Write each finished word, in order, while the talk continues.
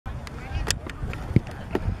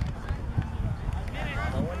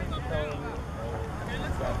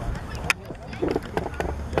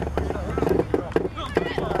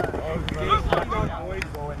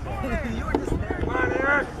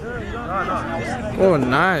Oh,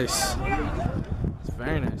 nice. It's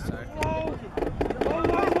very nice, Tariq.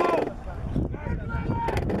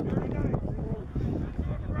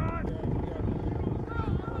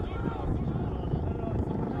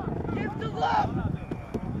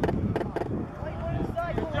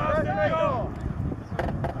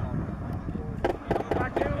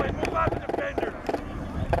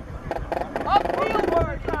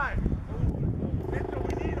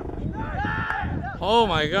 Oh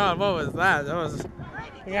my God, what was that? That was.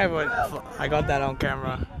 I got that on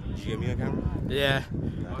camera. Did you get me on camera? Yeah.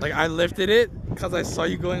 Like I lifted it because I saw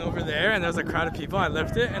you going over there and there was a crowd of people. I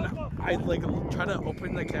lifted it and I like try to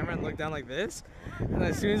open the camera and look down like this. And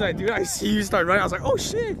as soon as I do it, I see you start running. I was like, oh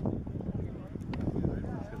shit.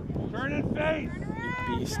 Turn and face.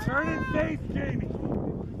 You beast. Turn and face, Jamie.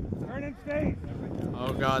 Turn and face.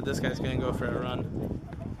 Oh God, this guy's gonna go for a run.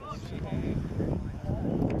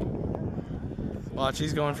 Watch,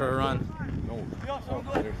 he's going for a run.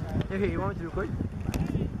 Hey, you want me to record?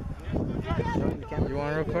 You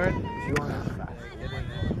want to record? You want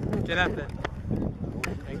to? Get up there.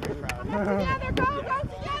 Together, go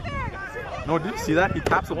together! No, did you see that? He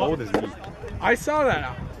taps the ball with his knee. I saw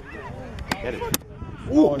that. Get it.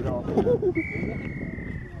 Oh, no.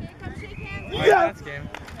 Yeah. That's game.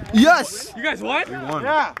 Yes! You guys won? We won.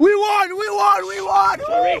 Yeah. We won! We won! We won!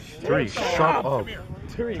 Tariq, shut up.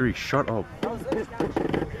 Tariq, shut up.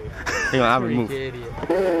 Hang on, I have a move.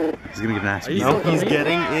 He's gonna get an ass beating. No, he's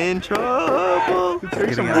getting in trouble.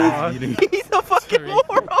 He's getting an ass beating. He's a fucking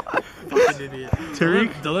moron. Fucking idiot.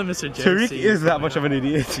 Tariq, Don't let Mr. J Tariq see is that much of an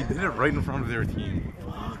idiot. He did it right in front of their team.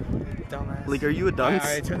 Dumbass. Like, are you a dunce?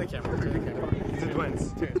 Alright, turn the camera. Turn the camera. He's a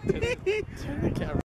twins. Turn the camera.